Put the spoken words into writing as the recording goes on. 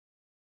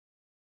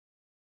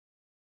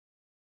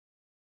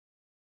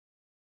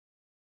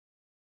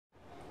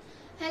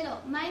Hello,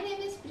 my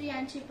name is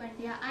Priyanshi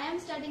Pandya. I am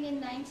studying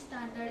in 9th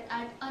standard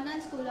at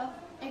Anand School of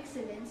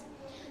Excellence.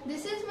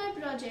 This is my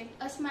project,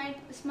 a smart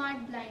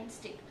blind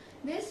stick.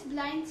 This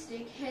blind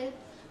stick helps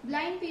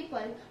blind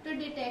people to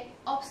detect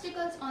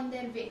obstacles on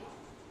their way.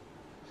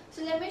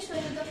 So let me show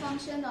you the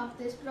function of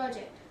this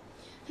project.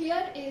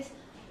 Here is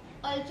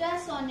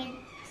ultrasonic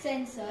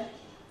sensor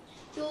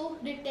to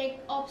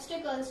detect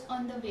obstacles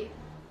on the way.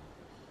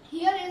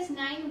 Here is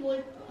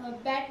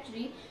 9-volt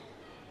battery.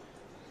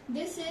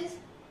 This is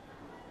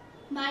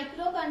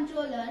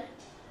microcontroller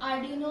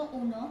Arduino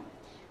Uno,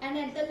 and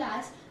at the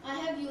last I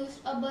have used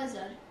a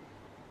buzzer.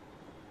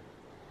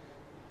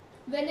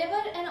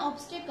 Whenever an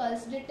obstacle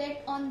is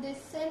detected on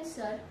this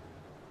sensor,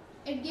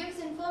 it gives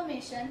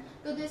information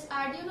to this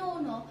Arduino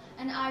Uno,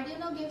 and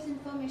Arduino gives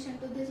information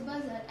to this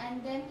buzzer,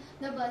 and then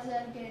the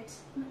buzzer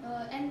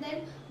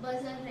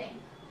buzzer ring.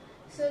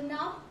 So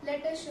now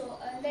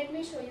let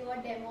me show you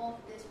a demo of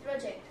this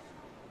project.